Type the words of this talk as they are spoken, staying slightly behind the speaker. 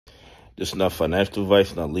This is not financial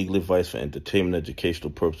advice, not legal advice, for entertainment,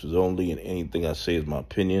 educational purposes only, and anything I say is my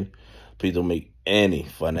opinion. Please don't make any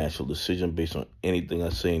financial decision based on anything I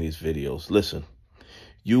say in these videos. Listen,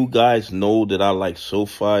 you guys know that I like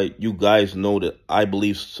SOFI. You guys know that I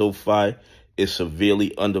believe SOFI is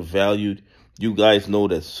severely undervalued. You guys know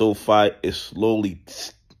that SOFI is slowly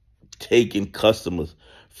taking customers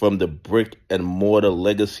from the brick and mortar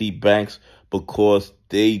legacy banks because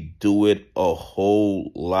they do it a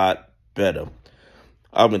whole lot better.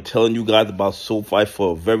 I've been telling you guys about SOFI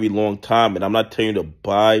for a very long time, and I'm not telling you to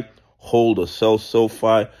buy, hold, or sell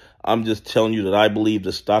SOFI. I'm just telling you that I believe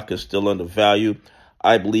the stock is still undervalued.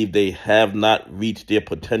 I believe they have not reached their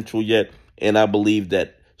potential yet, and I believe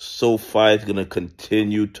that SOFI is going to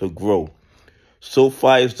continue to grow.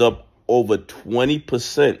 SOFI is up over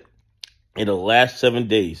 20% in the last 7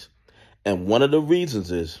 days, and one of the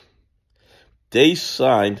reasons is they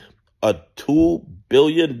signed a $2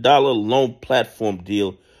 billion loan platform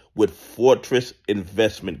deal with Fortress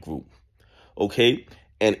Investment Group, okay?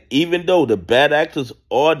 And even though the bad actors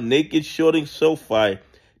are naked shorting SOFI,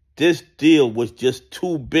 this deal was just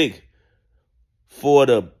too big for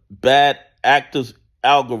the bad actors'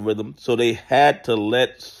 algorithm, so they had to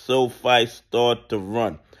let SOFI start to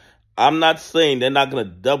run. I'm not saying they're not going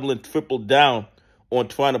to double and triple down on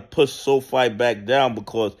trying to push SOFI back down,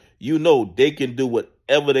 because you know they can do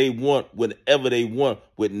whatever they want, whenever they want,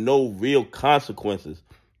 with no real consequences.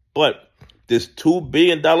 But this $2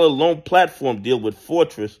 billion loan platform deal with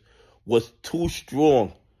Fortress was too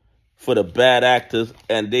strong for the bad actors,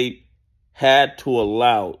 and they had to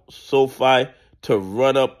allow SOFI to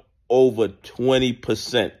run up over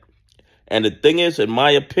 20%. And the thing is, in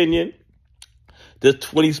my opinion, this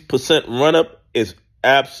 20% run up is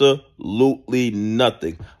absolutely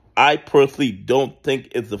nothing. I personally don't think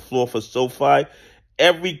it's the floor for SOFI.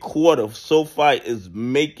 Every quarter, SOFI is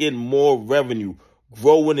making more revenue,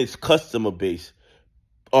 growing its customer base,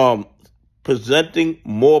 presenting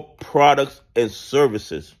more products and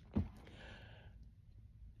services.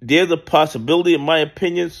 There's a possibility, in my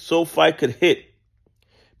opinion, SOFI could hit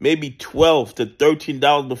maybe $12 to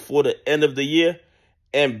 $13 before the end of the year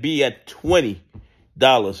and be at $20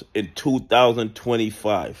 in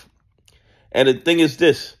 2025. And the thing is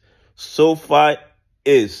this, SOFI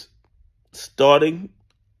is starting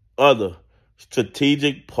other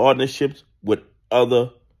strategic partnerships with other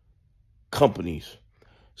companies.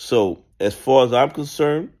 So as far as I'm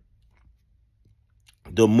concerned,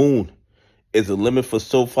 the moon is the limit for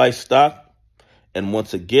SOFI stock. And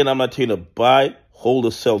once again, I'm not telling you to buy, hold,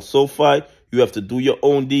 or sell SOFI. You have to do your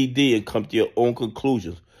own DD and come to your own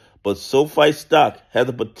conclusions. But SOFI stock has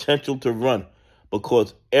the potential to run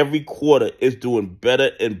because every quarter is doing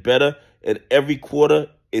better and better, and every quarter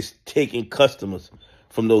is taking customers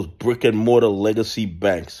from those brick and mortar legacy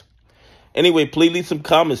banks. Anyway, please leave some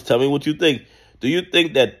comments. Tell me what you think. Do you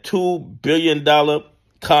think that $2 billion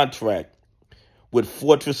contract with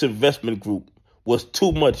Fortress Investment Group was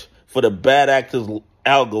too much for the bad actors'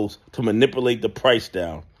 algos to manipulate the price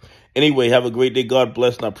down? Anyway, have a great day. God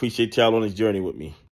bless, and I appreciate y'all on this journey with me.